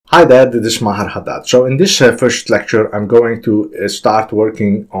Hi there, this is Maher Haddad. So in this first lecture, I'm going to start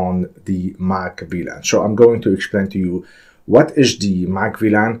working on the Mac VLAN. So I'm going to explain to you what is the Mac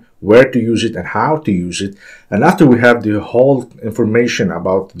VLAN, where to use it and how to use it. And after we have the whole information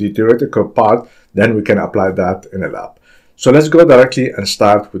about the theoretical part, then we can apply that in a lab. So let's go directly and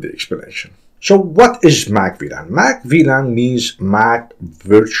start with the explanation. So what is Mac VLAN? Mac VLAN means Mac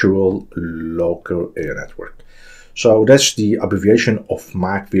Virtual Local Area Network. So that's the abbreviation of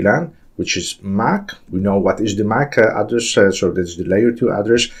Mac VLAN, which is Mac. We know what is the Mac address, so that's the layer 2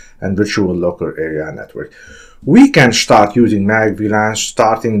 address, and Virtual Local Area Network. We can start using Mac VLAN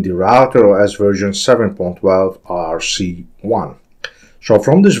starting the RouterOS version 7.12 RC1. So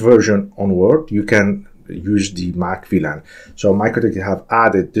from this version onward, you can use the Mac VLAN. So MikroTik have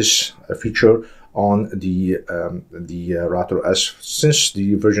added this feature on the RouterOS since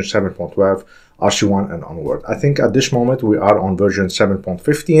the version 7.12 RC1 and onward. I think at this moment we are on version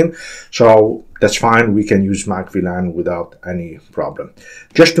 7.15, so that's fine. We can use Mac VLAN without any problem.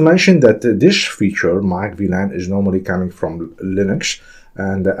 Just to mention that this feature, Mac VLAN, is normally coming from Linux,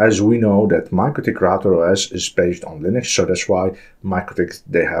 and as we know that MikroTik RouterOS is based on Linux, so that's why MikroTik,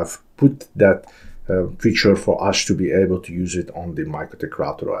 they have put that feature for us to be able to use it on the MikroTik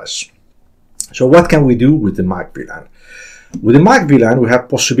RouterOS. So what can we do with the Mac VLAN? With the Mac VLAN, we have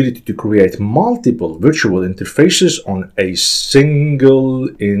possibility to create multiple virtual interfaces on a single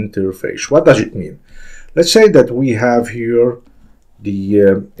interface. What does it mean? Let's say that we have here the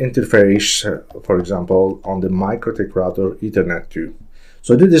interface, for example, on the MikroTik router Ethernet 2.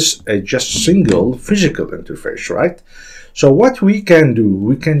 So this is a just single physical interface, right? So what we can do,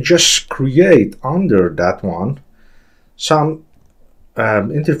 we can just create under that one some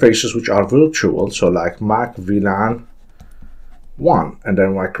interfaces which are virtual, so like Mac VLAN 1, and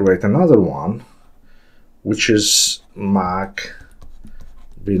then I create another one which is Mac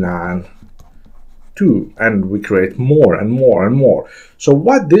VLAN 2, and we create more and more and more. So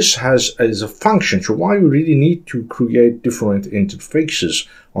what this has is a function. So why we really need to create different interfaces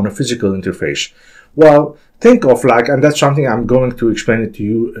on a physical interface? Well, think of like, and that's something I'm going to explain it to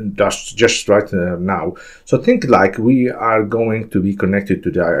you just right now. So think like we are going to be connected to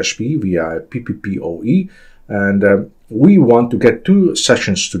the ISP via PPPoE, and we want to get 2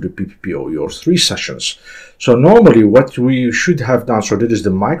 sessions to the PPPoE or 3 sessions. So normally what we should have done, so this is the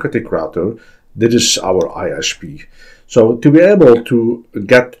MikroTik router, this is our ISP. So to be able to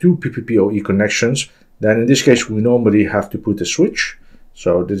get 2 PPPoE connections, then in this case we normally have to put a switch.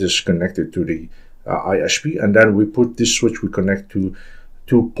 So this is connected to the ISP, and then we put this switch, we connect to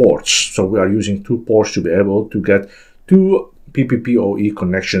 2 ports. So we are using 2 ports to be able to get 2 PPPoE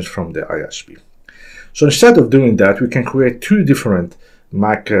connections from the ISP. So instead of doing that, we can create 2 different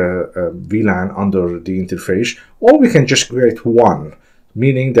Mac VLAN under the interface, or we can just create one,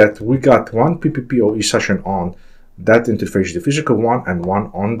 meaning that we got 1 PPPoE session on that interface, the physical one, and one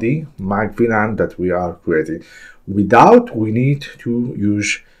on the Mac VLAN that we are creating. Without we need to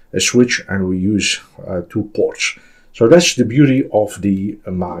use a switch, and we use 2 ports. So that's the beauty of the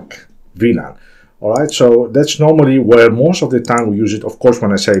Mac VLAN. All right, so that's normally where most of the time we use it. Of course,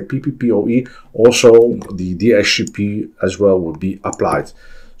 when I say PPPoE, also the DHCP as well would be applied.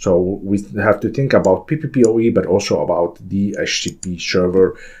 So we have to think about PPPoE, but also about DHCP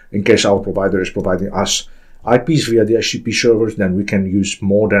server. In case our provider is providing us IPs via DHCP servers, then we can use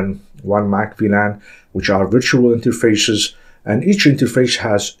more than 1 Mac VLAN, which are virtual interfaces. And each interface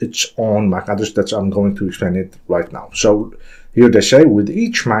has its own MAC address. That's I'm going to explain it right now. So here they say with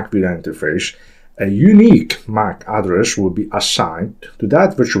each Mac VLAN interface, a unique MAC address will be assigned to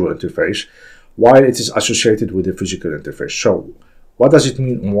that virtual interface while it is associated with the physical interface. So what does it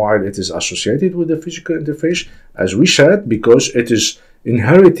mean while it is associated with the physical interface? As we said, because it is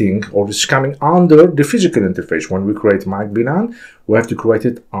inheriting or is coming under the physical interface. When we create Mac VLAN, we have to create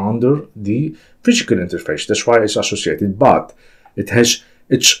it under the physical interface. That's why it's associated, but it has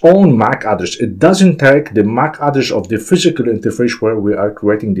its own MAC address. It doesn't take the MAC address of the physical interface where we are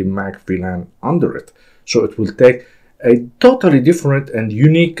creating the Mac VLAN under it. So it will take a totally different and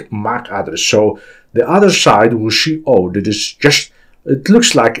unique MAC address. So the other side will see, oh, that is just, it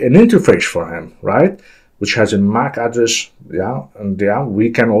looks like an interface for him, right? Which has a MAC address, yeah, and yeah, we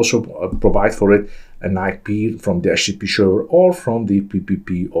can also provide for it an IP from the DHCP server or from the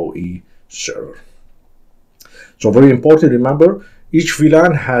PPPoE server. So very important, remember, each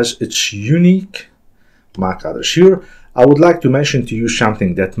VLAN has its unique MAC address. Here, I would like to mention to you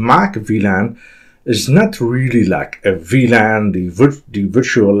something, that Mac VLAN is not really like a VLAN, the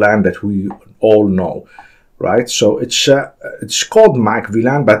virtual LAN that we all know. right? So it's called Mac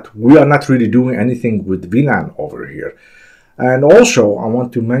VLAN, but we are not really doing anything with VLAN over here. And also, I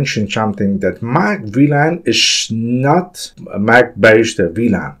want to mention something that Mac VLAN is not a Mac-based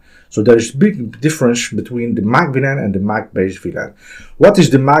VLAN. So there is a big difference between the Mac VLAN and the Mac-based VLAN. What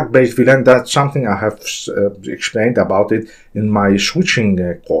is the Mac-based VLAN? That's something I have explained about it in my switching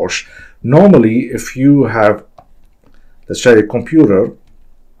course. Normally, if you have, let's say, a computer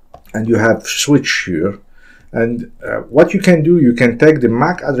and you have switch here, and what you can do, you can take the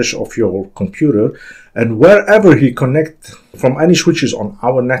MAC address of your computer, and wherever he connects from any switches on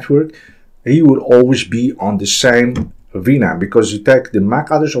our network, he will always be on the same VLAN, because you take the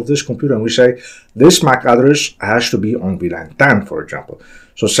MAC address of this computer and we say this MAC address has to be on VLAN 10, for example.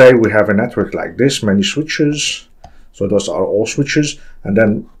 So say we have a network like this, many switches, so those are all switches, and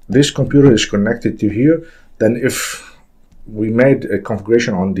then this computer is connected to here. Then if we made a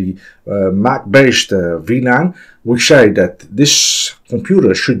configuration on the Mac-based VLAN, we say that this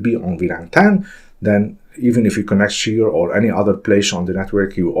computer should be on VLAN 10, then even if you connect here or any other place on the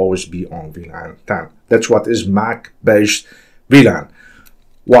network, you will always be on VLAN 10. That's what is Mac-based VLAN.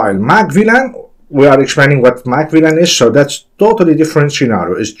 While Mac VLAN, we are explaining what Mac VLAN is, so that's totally different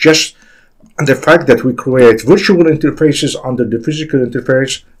scenario. It's just the fact that we create virtual interfaces under the physical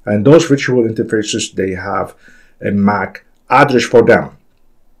interface, and those virtual interfaces, they have a MAC address for them,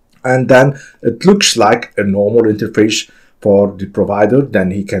 and then it looks like a normal interface for the provider.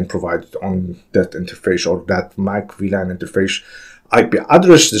 Then he can provide it on that interface or that Mac VLAN interface IP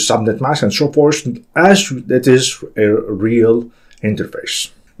address, the subnet mask, and so forth, as it is a real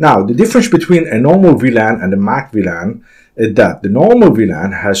interface. Now, the difference between a normal VLAN and a Mac VLAN is that the normal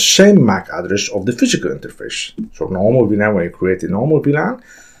VLAN has same MAC address of the physical interface. So normal VLAN, when you create a normal VLAN,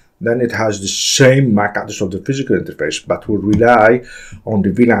 then it has the same MAC address of the physical interface, but will rely on the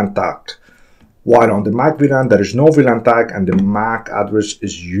VLAN tag. While on the Mac VLAN, there is no VLAN tag, and the MAC address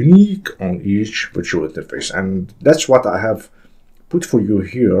is unique on each virtual interface. And that's what I have put for you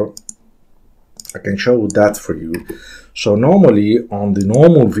here. I can show that for you. So normally on the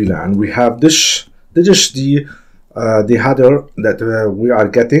normal VLAN, we have this. This is the header that we are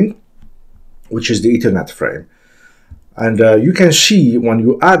getting, which is the Ethernet frame. And you can see when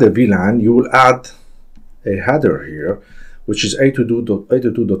you add a VLAN, you will add a header here, which is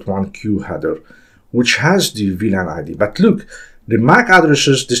 802.1q header, which has the VLAN ID. But look, the MAC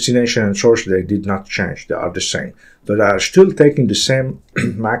addresses, destination and source, they did not change. They are the same. So they are still taking the same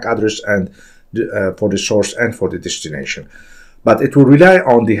MAC address and for the source and for the destination. But it will rely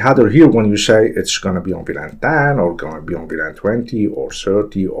on the header here when you say it's going to be on VLAN 10 or going to be on VLAN 20 or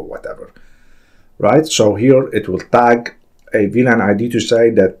 30 or whatever. Right? So here it will tag a VLAN ID to say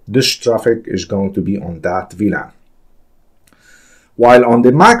that this traffic is going to be on that VLAN. While on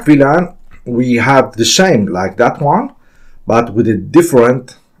the Mac VLAN, we have the same like that one, but with a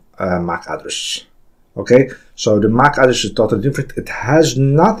different MAC address. Okay, so the MAC address is totally different. It has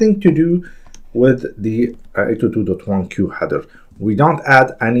nothing to do with the 802.1q header. We don't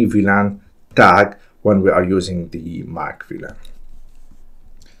add any VLAN tag when we are using the Mac VLAN.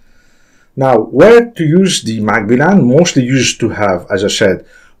 Now, where to use the Mac VLAN? Mostly used to have, as I said,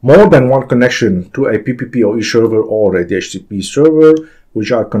 more than one connection to a PPPoE server or a DHCP server,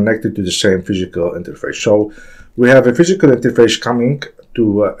 which are connected to the same physical interface. So we have a physical interface coming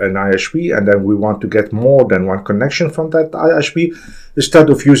to an ISP, and then we want to get more than one connection from that ISP. Instead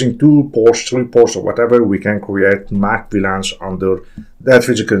of using 2 ports, 3 ports, or whatever, we can create Mac VLANs under that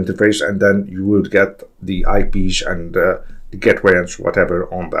physical interface, and then you will get the IPs and the gateway and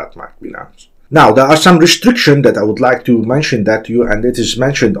whatever on that Mac VLANs. Now, there are some restrictions that I would like to mention that to you, and it is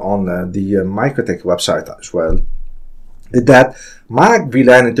mentioned on the MikroTik website as well, that Mac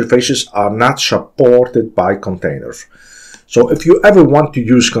VLAN interfaces are not supported by containers. So if you ever want to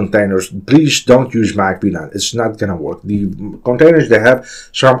use containers, please don't use Mac VLAN. It's not going to work. The containers, they have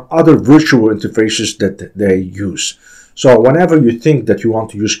some other virtual interfaces that they use. So whenever you think that you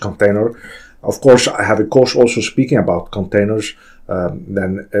want to use container, of course, I have a course also speaking about containers.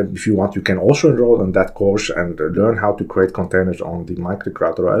 Then if you want, you can also enroll in that course and learn how to create containers on the MikroTik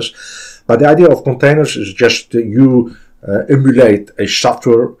RouterOS. But the idea of containers is just you emulate a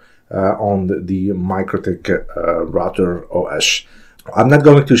software on the MikroTik RouterOS. I'm not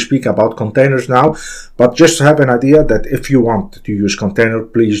going to speak about containers now, but just to have an idea that if you want to use container,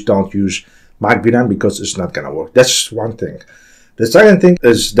 please don't use Mac VLAN because it's not going to work. That's one thing. The second thing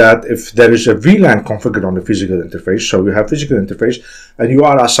is that if there is a VLAN configured on the physical interface, so you have physical interface and you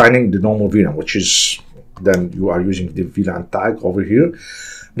are assigning the normal VLAN, which is then you are using the VLAN tag over here,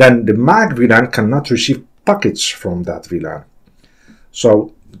 then the Mac VLAN cannot receive packets from that VLAN.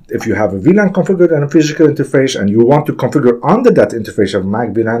 So if you have a VLAN configured on a physical interface and you want to configure under that interface of Mac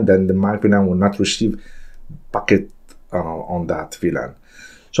VLAN, then the Mac VLAN will not receive packet on that VLAN.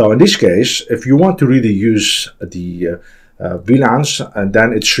 So in this case, if you want to really use the VLANs, and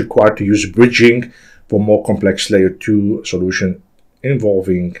then it's required to use bridging for more complex layer 2 solution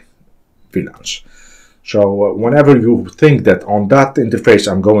involving VLANs. So whenever you think that on that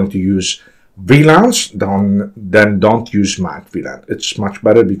interface I'm going to use VLANs, then don't use Mac VLAN. It's much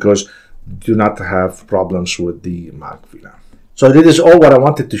better because you do not have problems with the Mac VLAN. So this is all what I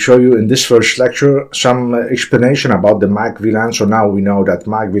wanted to show you in this first lecture, some explanation about the Mac VLAN. So now we know that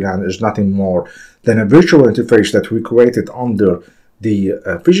Mac VLAN is nothing more than a virtual interface that we created under the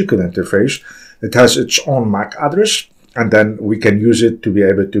physical interface. It has its own MAC address, and then we can use it to be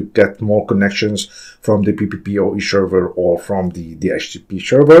able to get more connections from the PPPoE server or from the DHCP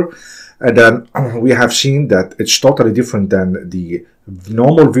server. And then we have seen that it's totally different than the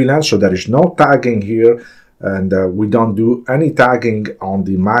normal VLAN, so there is no tagging here, and we don't do any tagging on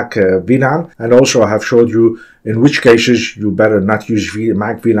the Mac VLAN. And also I have showed you in which cases you better not use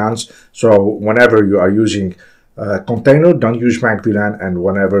Mac VLANs. So whenever you are using a container, don't use Mac VLAN, and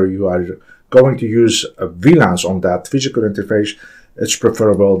whenever you are going to use VLANs on that physical interface, it's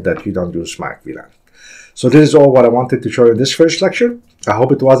preferable that you don't use Mac VLAN. So this is all what I wanted to show you in this first lecture. I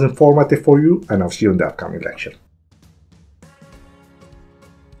hope it was informative for you, and I'll see you in the upcoming lecture.